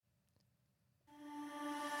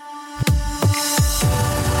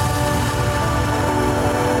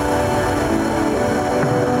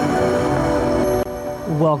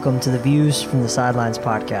welcome to the Views from the Sidelines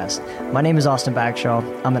podcast. My name is Austin Bagshaw.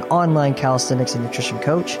 I'm an online calisthenics and nutrition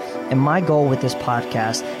coach, and my goal with this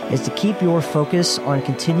podcast is to keep your focus on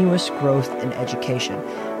continuous growth and education.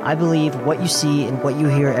 I believe what you see and what you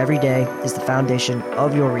hear every day is the foundation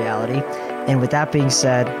of your reality. And with that being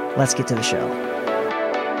said, let's get to the show.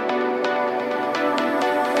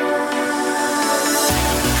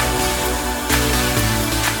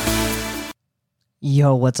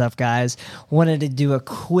 Yo, what's up, guys? Wanted to do a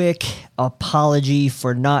quick apology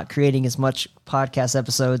for not creating as much podcast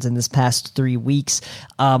episodes in this past 3 weeks.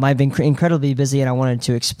 I've been incredibly busy, and I wanted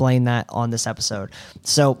to explain that on this episode.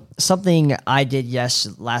 So something I did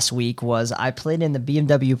last week was I played in the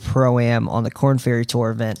BMW Pro-Am on the Korn Ferry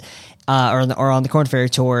Tour event, or on the Korn Ferry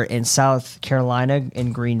Tour in South Carolina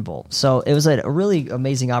in Greenville. So it was a really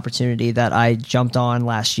amazing opportunity that I jumped on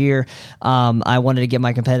last year. I wanted to get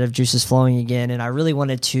my competitive juices flowing again, and I really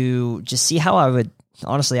wanted to just see how I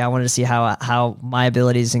wanted to see how my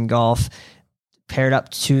abilities in golf paired up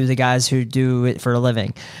to the guys who do it for a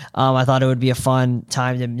living. I thought it would be a fun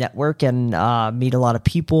time to network and meet a lot of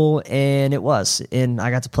people, and it was. And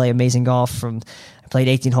I got to play amazing golf played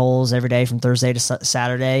 18 holes every day from Thursday to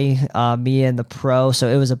Saturday, me and the pro. So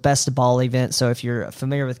it was a best ball event. So if you're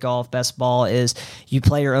familiar with golf, best ball is you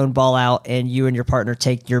play your own ball out and you and your partner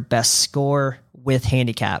take your best score with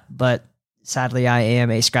handicap. But sadly, I am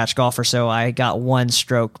a scratch golfer, so I got one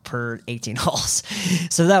stroke per 18 holes.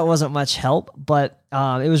 So that wasn't much help, but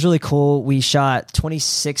it was really cool. We shot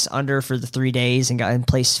 26 under for the 3 days and got in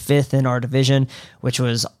place 5th in our division, which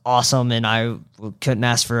was awesome, and I couldn't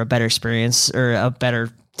ask for a better experience or a better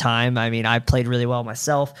time. I mean, I played really well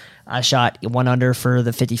myself. I shot 1 under for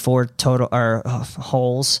the 54 total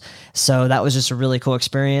holes, so that was just a really cool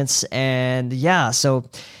experience. And yeah, so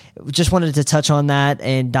just wanted to touch on that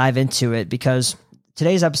and dive into it because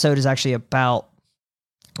today's episode is actually about,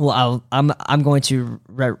 well, I'm going to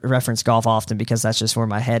reference golf often because that's just where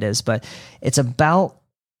my head is, but it's about,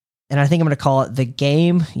 and I think I'm going to call it the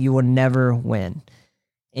game you will never win.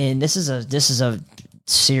 And this is a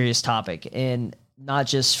serious topic, and not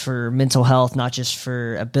just for mental health, not just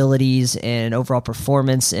for abilities and overall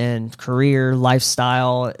performance and career,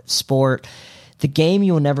 lifestyle, sport. The game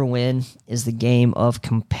you will never win is the game of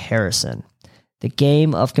comparison. The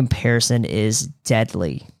game of comparison is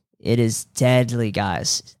deadly. It is deadly,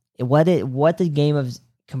 guys. What the game of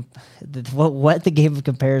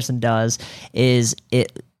comparison does is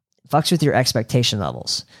it fucks with your expectation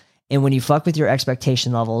levels. And when you fuck with your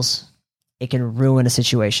expectation levels, it can ruin a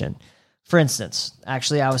situation. For instance,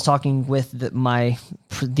 actually, I was talking with the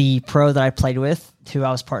pro that I played with, who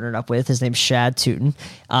I was partnered up with. His name's Shad Tootin.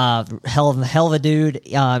 Hell of a dude,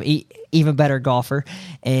 even better golfer,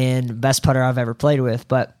 and best putter I've ever played with.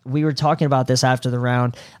 But we were talking about this after the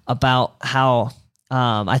round about how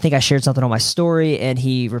I think I shared something on my story, and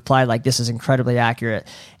he replied like, "This is incredibly accurate."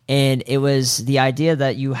 And it was the idea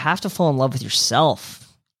that you have to fall in love with yourself.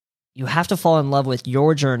 You have to fall in love with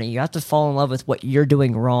your journey. You have to fall in love with what you're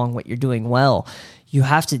doing wrong, what you're doing well. You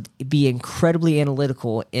have to be incredibly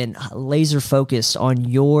analytical and laser focused on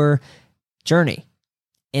your journey.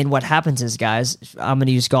 And what happens is, guys, I'm going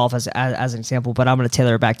to use golf as an example, but I'm going to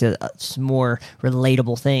tailor it back to some more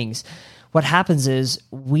relatable things. What happens is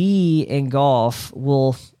we in golf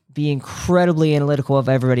will be incredibly analytical of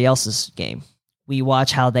everybody else's game. We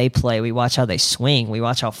watch how they play. We watch how they swing. We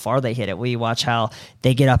watch how far they hit it. We watch how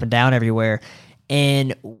they get up and down everywhere.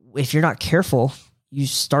 And if you're not careful, you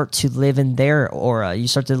start to live in their aura. You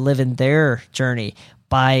start to live in their journey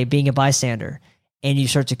by being a bystander. And you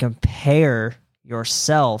start to compare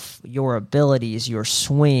yourself, your abilities, your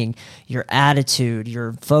swing, your attitude,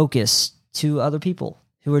 your focus to other people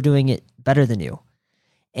who are doing it better than you.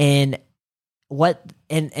 And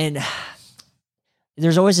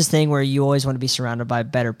there's always this thing where you always want to be surrounded by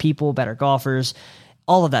better people, better golfers,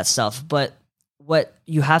 all of that stuff. But what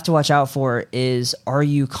you have to watch out for is, are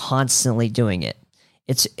you constantly doing it?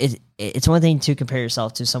 It's one thing to compare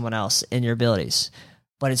yourself to someone else in your abilities,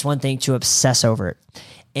 but it's one thing to obsess over it.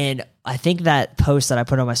 And I think that post that I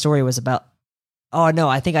put on my story was about,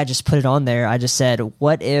 I think I just put it on there. I just said,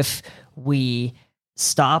 what if we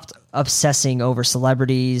stopped obsessing over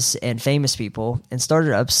celebrities and famous people and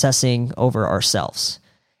started obsessing over ourselves?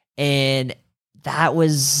 And that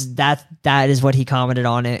is what he commented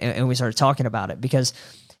on it, and we started talking about it. Because,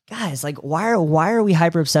 guys, like, why are we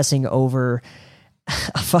hyper obsessing over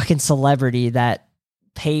a fucking celebrity that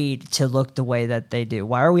paid to look the way that they do?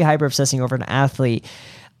 Why are we hyper obsessing over an athlete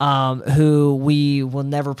who we will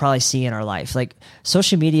never probably see in our life? Like,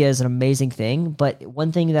 social media is an amazing thing, but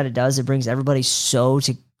one thing that it does, it brings everybody so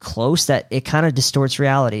close that it kind of distorts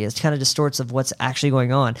reality. It kind of distorts of what's actually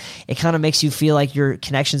going on. It kind of makes you feel like your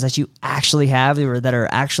connections that you actually have or that are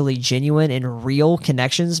actually genuine and real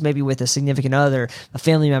connections, maybe with a significant other, a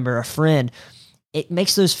family member, a friend, it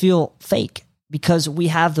makes those feel fake because we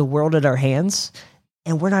have the world at our hands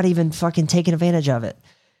and we're not even fucking taking advantage of it.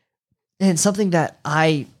 And something that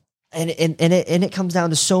it comes down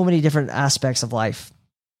to so many different aspects of life.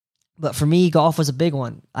 But for me, golf was a big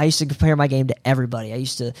one. I used to compare my game to everybody. I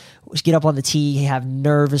used to get up on the tee, have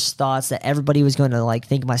nervous thoughts that everybody was going to like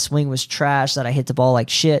think my swing was trash, that I hit the ball like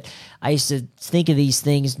shit. I used to think of these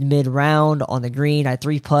things mid-round on the green. I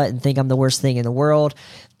 3-putt and think I'm the worst thing in the world.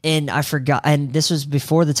 And I forgot, and this was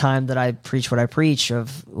before the time that I preach what I preach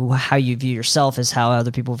of how you view yourself is how other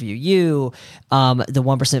people view you, the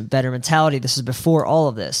 1% better mentality. This is before all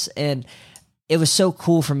of this. And it was so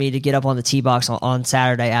cool for me to get up on the tee box on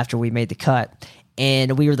Saturday after we made the cut,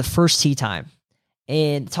 and we were the first tee time.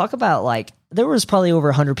 And talk about like, there was probably over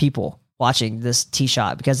 100 people watching this tee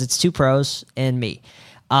shot because it's 2 pros and me.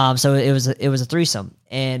 So it was a threesome.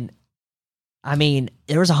 And I mean,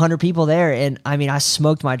 there was 100 people there, and I mean, I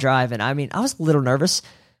smoked my drive, and I mean, I was a little nervous,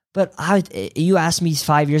 but you asked me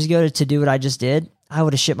 5 years ago to do what I just did, I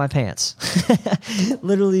would have shit my pants.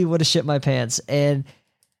 Literally would have shit my pants. And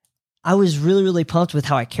I was really, really pumped with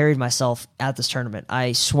how I carried myself at this tournament.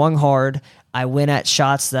 I swung hard. I went at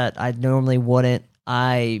shots that I normally wouldn't.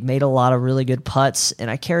 I made a lot of really good putts, and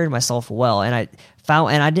I carried myself well. And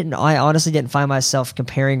I honestly didn't find myself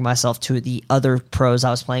comparing myself to the other pros I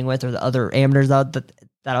was playing with or the other amateurs that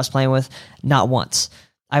I was playing with. Not once.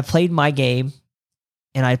 I played my game,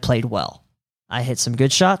 and I played well. I hit some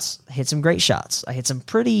good shots. I hit some great shots. I hit some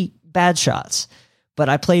pretty bad shots, but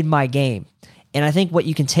I played my game. And I think what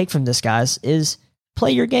you can take from this, guys, is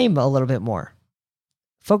play your game a little bit more.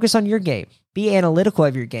 Focus on your game. Be analytical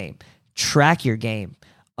of your game. Track your game.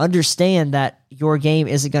 Understand that your game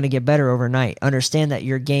isn't going to get better overnight. Understand that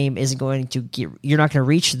your game isn't going to you're not going to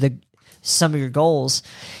reach some of your goals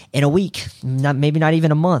in a week, maybe not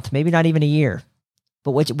even a month, maybe not even a year.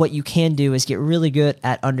 But what you can do is get really good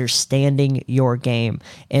at understanding your game.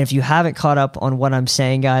 And if you haven't caught up on what I'm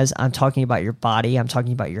saying, guys, I'm talking about your body. I'm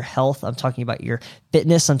talking about your health. I'm talking about your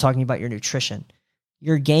fitness. I'm talking about your nutrition.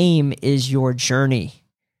 Your game is your journey.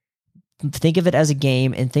 Think of it as a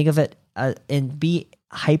game and think of it and be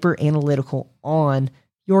hyper analytical on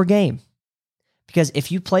your game. Because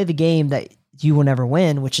if you play the game that you will never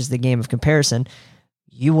win, which is the game of comparison,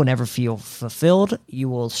 you will never feel fulfilled. You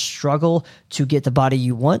will struggle to get the body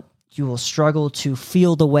you want. You will struggle to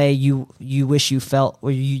feel the way you wish you felt,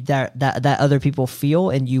 or that other people feel,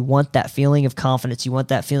 and you want that feeling of confidence. You want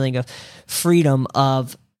that feeling of freedom,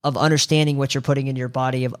 of understanding what you're putting in your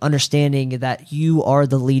body, of understanding that you are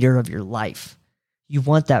the leader of your life. You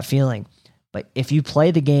want that feeling. But if you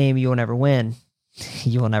play the game, you will never win.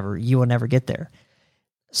 You will never get there.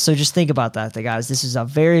 So just think about that, guys. This is a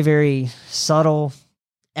very, very subtle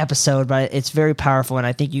episode, but it's very powerful, and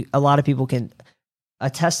I think a lot of people can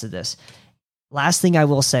attest to this. Last thing I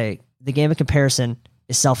will say, the game of comparison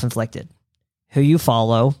is self-inflicted. Who you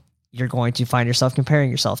follow, you're going to find yourself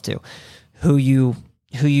comparing yourself to. Who you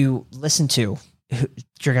listen to,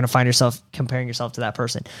 you're going to find yourself comparing yourself to that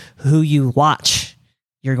person. Who you watch,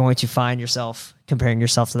 you're going to find yourself comparing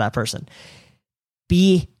yourself to that person.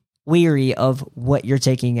 Be wary of what you're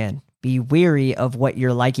taking in. Be wary of what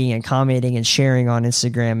you're liking and commenting and sharing on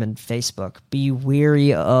Instagram and Facebook. Be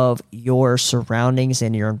wary of your surroundings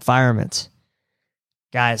and your environment.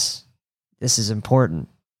 Guys, this is important.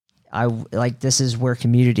 This is where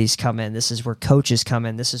communities come in. This is where coaches come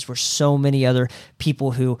in. This is where so many other people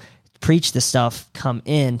who preach this stuff come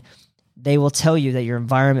in. They will tell you that your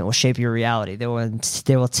environment will shape your reality. They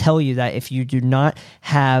will tell you that if you do not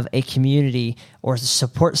have a community or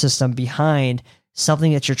support system behind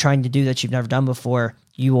something that you're trying to do that you've never done before,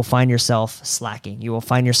 you will find yourself slacking. You will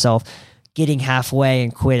find yourself getting halfway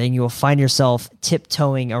and quitting. You will find yourself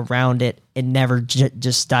tiptoeing around it and never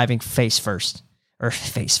just diving head first.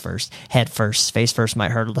 Face first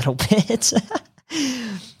might hurt a little bit.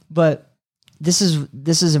 But this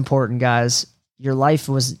is important, guys. Your life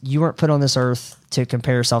you weren't put on this earth to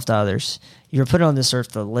compare yourself to others. You were put on this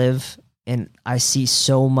earth to live, and I see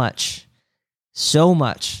so much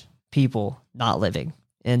people not living,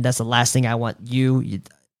 and that's the last thing I want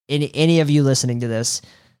any of you listening to this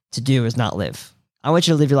to do is not live. I want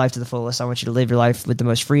you to live your life to the fullest. I want you to live your life with the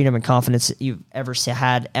most freedom and confidence that you've ever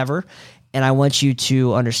had, and I want you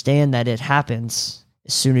to understand that it happens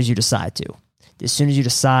as soon as you decide to. As soon as you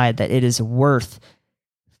decide that it is worth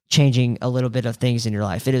changing a little bit of things in your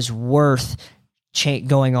life. It is worth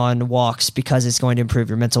going on walks because it's going to improve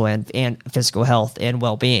your mental and physical health and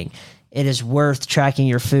well-being. It is worth tracking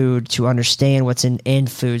your food to understand what's in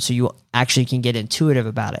food so you actually can get intuitive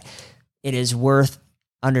about it. It is worth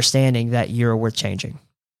understanding that you're worth changing.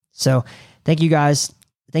 So thank you guys.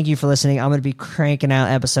 Thank you for listening. I'm going to be cranking out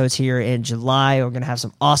episodes here in July. We're going to have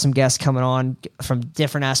some awesome guests coming on from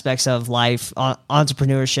different aspects of life,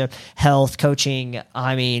 entrepreneurship, health, coaching.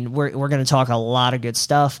 I mean, we're going to talk a lot of good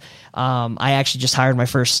stuff. I actually just hired my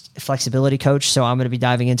first flexibility coach, so I'm going to be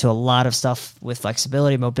diving into a lot of stuff with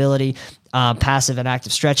flexibility, mobility, passive and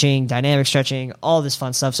active stretching, dynamic stretching, all this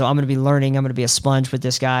fun stuff. So I'm going to be learning. I'm going to be a sponge with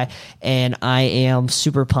this guy, and I am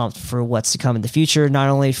super pumped for what's to come in the future, not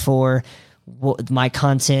only for my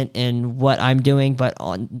content and what I'm doing, but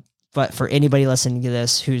for anybody listening to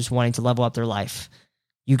this who's wanting to level up their life.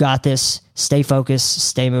 You got this. Stay focused.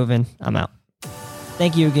 Stay moving. I'm out.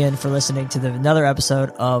 Thank you again for listening to another episode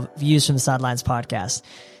of Views from the Sidelines podcast.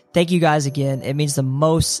 Thank you guys again. It means the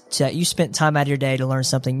most that you spent time out of your day to learn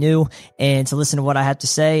something new and to listen to what I have to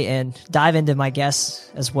say and dive into my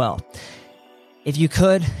guests as well. If you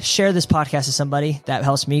could share this podcast with somebody, that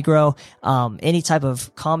helps me grow. Any type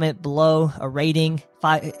of comment below, a rating.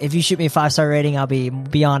 If you shoot me a 5-star rating, I'll be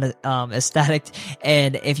beyond ecstatic.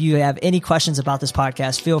 And if you have any questions about this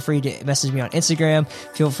podcast, feel free to message me on Instagram.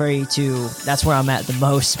 That's where I'm at the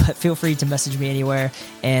most, but feel free to message me anywhere,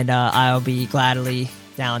 and I'll be gladly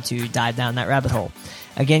down to dive down that rabbit hole.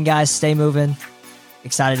 Again, guys, stay moving.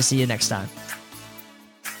 Excited to see you next time.